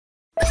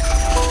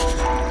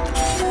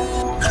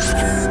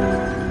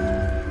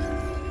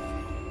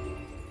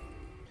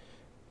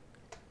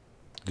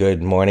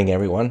Good morning,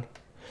 everyone.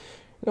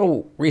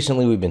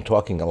 Recently we've been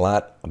talking a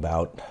lot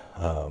about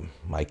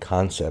my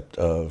concept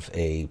of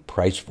a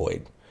price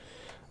void.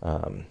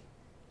 I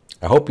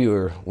hope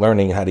you're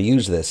learning how to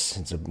use this.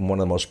 It's one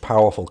of the most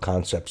powerful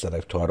concepts that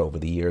I've taught over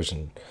the years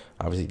and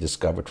obviously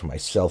discovered for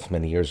myself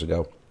many years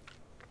ago.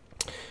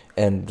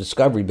 And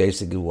discovery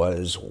basically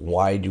was,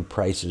 why do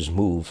prices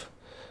move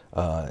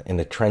in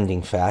a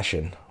trending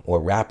fashion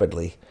or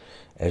rapidly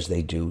as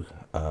they do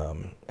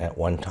at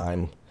one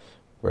time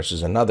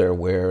versus another,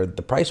 where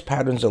the price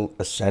patterns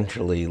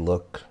essentially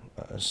look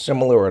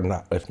similar or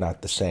not, if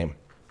not the same.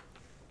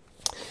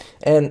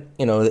 And,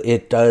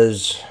 it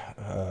does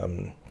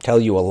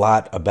tell you a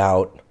lot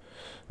about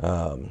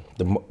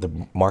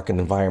the market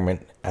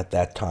environment at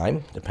that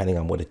time, depending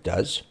on what it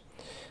does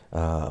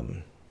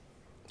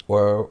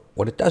or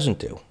what it doesn't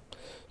do.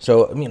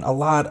 So, a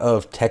lot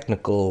of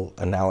technical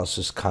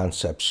analysis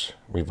concepts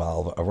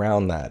revolve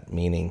around that,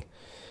 meaning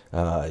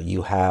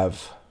you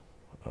have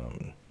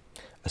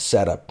a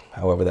setup,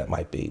 however that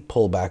might be,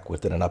 pullback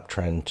within an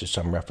uptrend to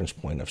some reference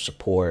point of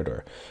support,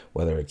 or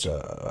whether it's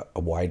a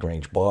wide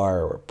range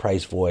bar or a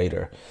price void,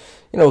 or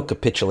a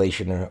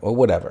capitulation or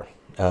whatever.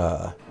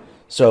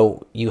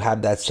 So you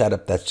have that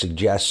setup that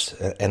suggests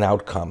an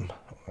outcome,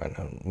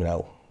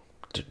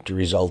 to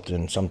result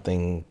in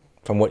something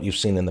from what you've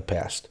seen in the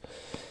past.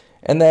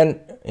 And then,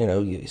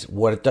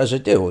 what does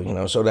it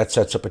do? So that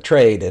sets up a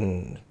trade,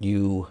 and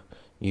you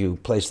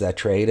place that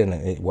trade and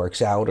it works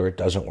out or it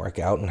doesn't work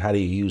out, and how do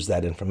you use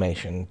that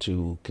information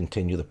to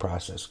continue the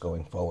process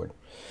going forward?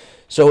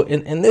 So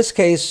in this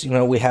case,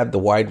 we have the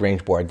wide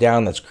range bar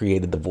down that's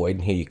created the void,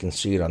 and here you can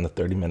see it on the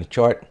 30-minute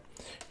chart.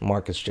 The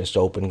market's just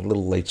opened, a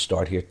little late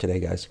start here today,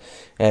 guys.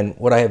 And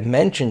what I have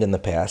mentioned in the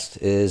past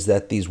is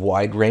that these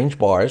wide range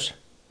bars,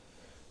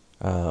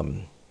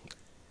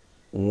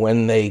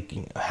 when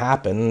they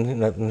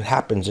happen, it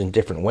happens in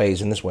different ways.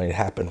 In this way, it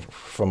happened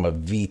from a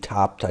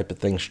V-top type of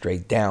thing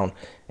straight down,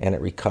 and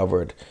it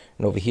recovered.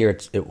 And over here,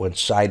 it went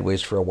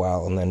sideways for a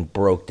while and then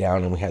broke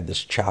down, and we had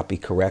this choppy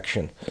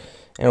correction.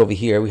 And over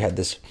here, we had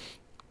this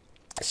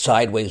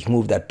sideways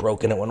move that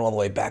broke, and it went all the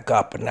way back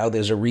up. And now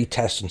there's a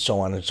retest and so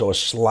on. And so a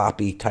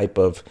sloppy type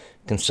of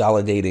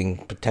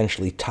consolidating,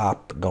 potentially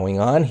top going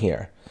on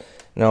here.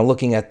 Now,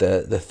 looking at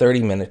the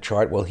 30-minute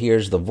chart, well,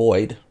 here's the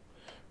void.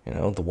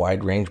 The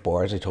wide range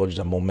bars, I told you, is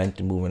a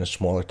momentum move in a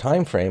smaller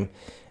time frame.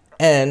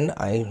 And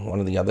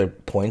one of the other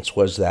points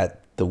was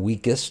that the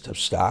weakest of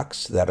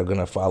stocks that are going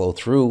to follow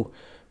through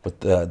with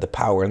the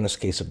power, in this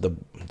case of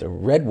the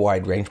red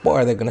wide range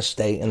bar, they're going to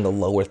stay in the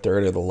lower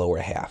third or the lower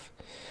half.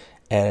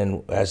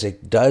 And as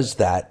it does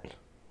that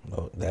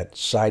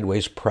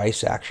sideways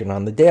price action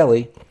on the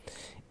daily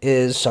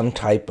is some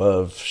type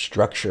of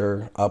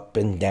structure up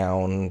and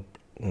down,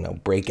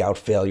 breakout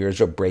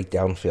failures or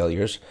breakdown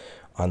failures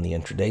on the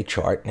intraday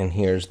chart. And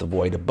here's the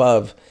void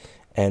above.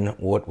 And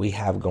what we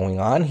have going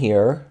on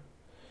here,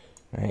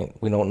 right,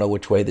 we don't know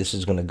which way this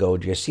is going to go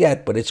just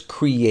yet, but it's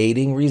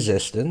creating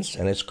resistance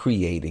and it's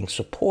creating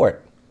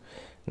support.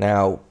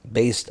 Now,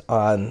 based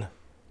on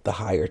the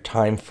higher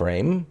time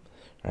frame,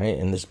 right,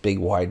 in this big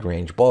wide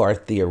range bar,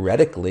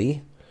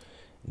 theoretically,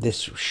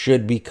 this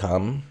should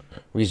become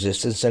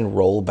resistance and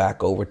roll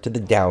back over to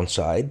the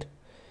downside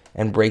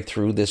and break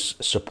through this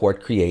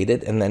support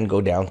created and then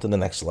go down to the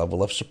next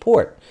level of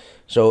support.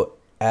 So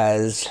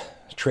as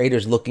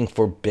traders looking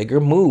for bigger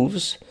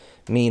moves,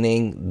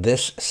 meaning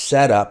this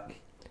setup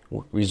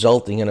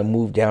resulting in a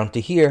move down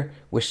to here,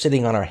 we're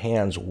sitting on our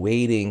hands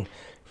waiting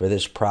for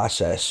this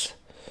process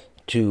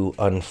to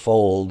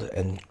unfold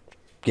and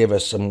give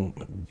us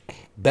some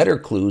better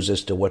clues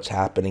as to what's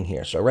happening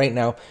here. So right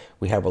now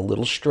we have a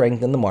little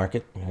strength in the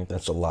market. Right?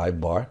 That's a live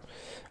bar.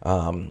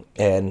 And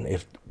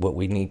if what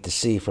we need to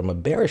see from a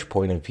bearish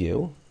point of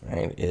view,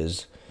 right,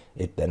 is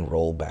it then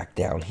roll back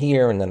down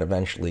here, and then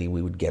eventually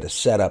we would get a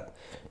setup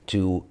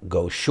to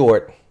go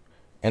short.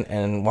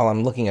 And while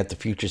I'm looking at the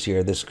futures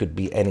here, this could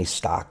be any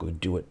stock.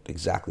 We'd do it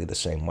exactly the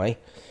same way.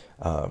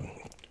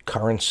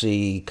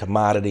 Currency,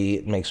 commodity,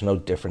 it makes no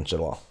difference at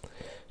all.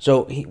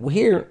 So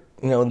here,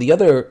 the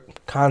other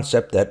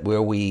concept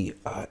where we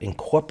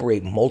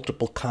incorporate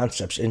multiple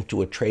concepts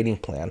into a trading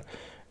plan,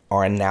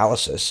 our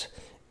analysis,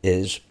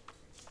 is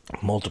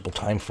multiple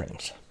time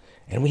frames.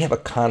 And we have a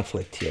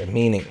conflict here,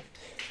 meaning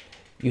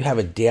you have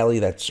a daily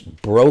that's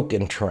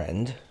broken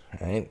trend,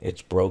 right?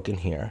 It's broken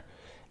here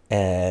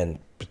and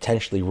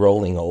potentially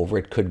rolling over.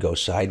 It could go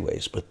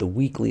sideways, but the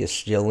weekly is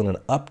still in an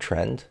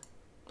uptrend,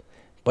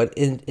 but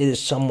it is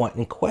somewhat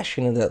in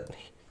question. In that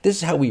this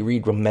is how we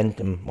read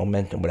momentum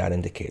without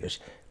indicators.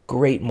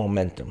 Great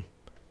momentum,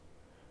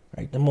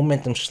 right? The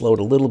momentum slowed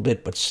a little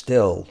bit, but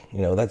still,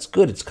 that's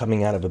good. It's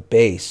coming out of a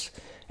base.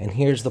 And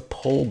here's the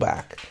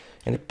pullback.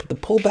 And the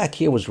pullback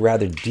here was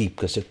rather deep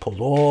because it pulled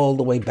all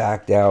the way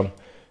back down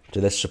to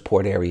this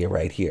support area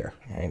right here,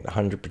 right?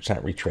 100%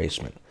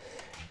 retracement.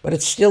 But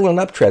it's still an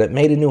uptrend. It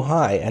made a new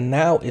high, and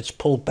now it's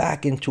pulled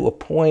back into a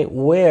point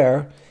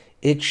where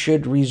it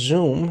should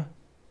resume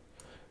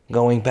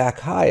going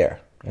back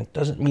higher. It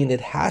doesn't mean it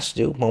has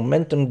to.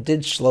 Momentum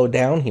did slow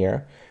down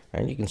here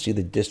And you can see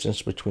the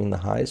distance between the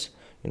highs.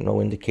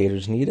 No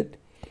indicators needed.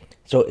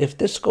 So if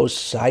this goes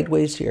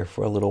sideways here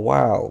for a little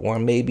while, or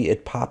maybe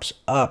it pops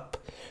up,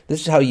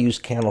 this is how you use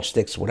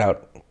candlesticks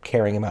without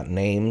caring about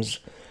names,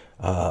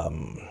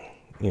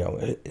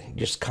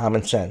 just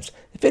common sense.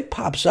 If it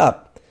pops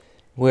up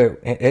where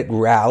it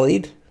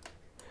rallied,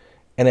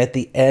 and at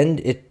the end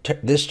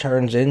this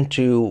turns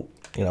into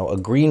a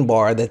green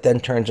bar that then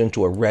turns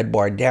into a red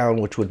bar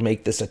down, which would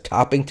make this a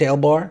topping tail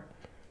bar.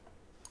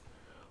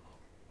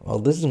 Well,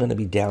 this is going to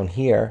be down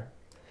here,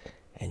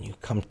 and you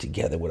come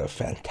together with a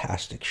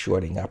fantastic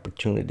shorting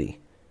opportunity,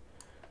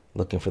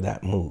 looking for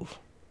that move.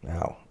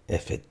 Now,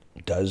 if it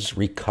does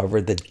recover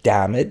the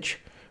damage,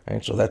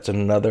 right, so that's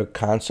another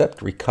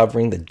concept,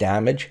 recovering the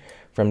damage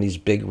from these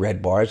big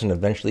red bars, and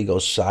eventually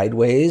goes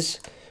sideways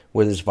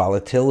where this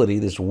volatility,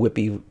 this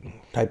whippy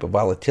type of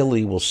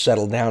volatility, will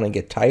settle down and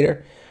get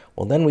tighter.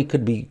 Well, then we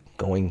could be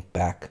going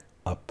back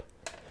up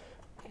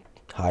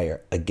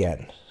higher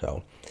again.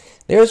 So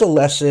there's a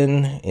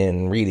lesson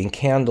in reading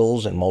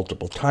candles and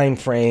multiple time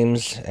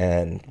frames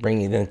and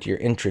bringing it into your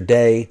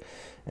intraday,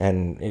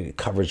 and it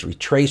covers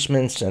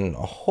retracements and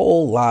a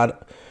whole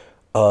lot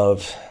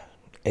of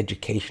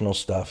educational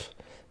stuff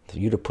for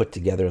you to put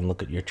together and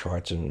look at your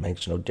charts, and it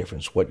makes no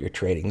difference what you're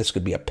trading. This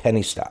could be a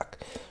penny stock,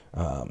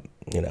 or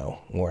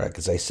like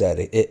as I said,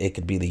 it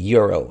could be the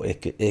euro,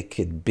 it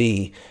could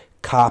be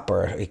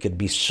copper, it could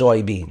be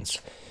soybeans.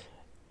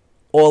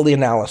 All the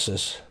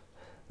analysis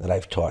that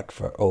I've taught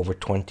for over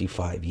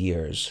 25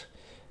 years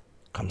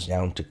comes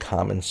down to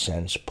common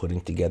sense,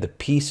 putting together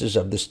pieces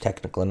of this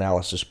technical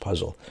analysis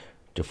puzzle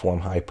to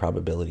form high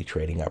probability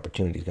trading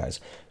opportunities,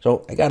 guys.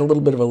 So I got a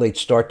little bit of a late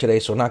start today,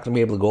 so I'm not going to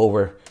be able to go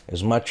over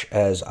as much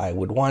as I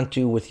would want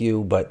to with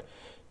you, but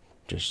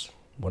just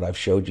what I've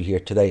showed you here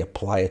today,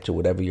 apply it to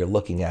whatever you're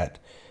looking at,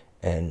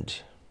 and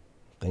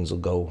things will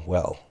go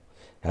well.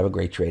 Have a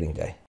great trading day.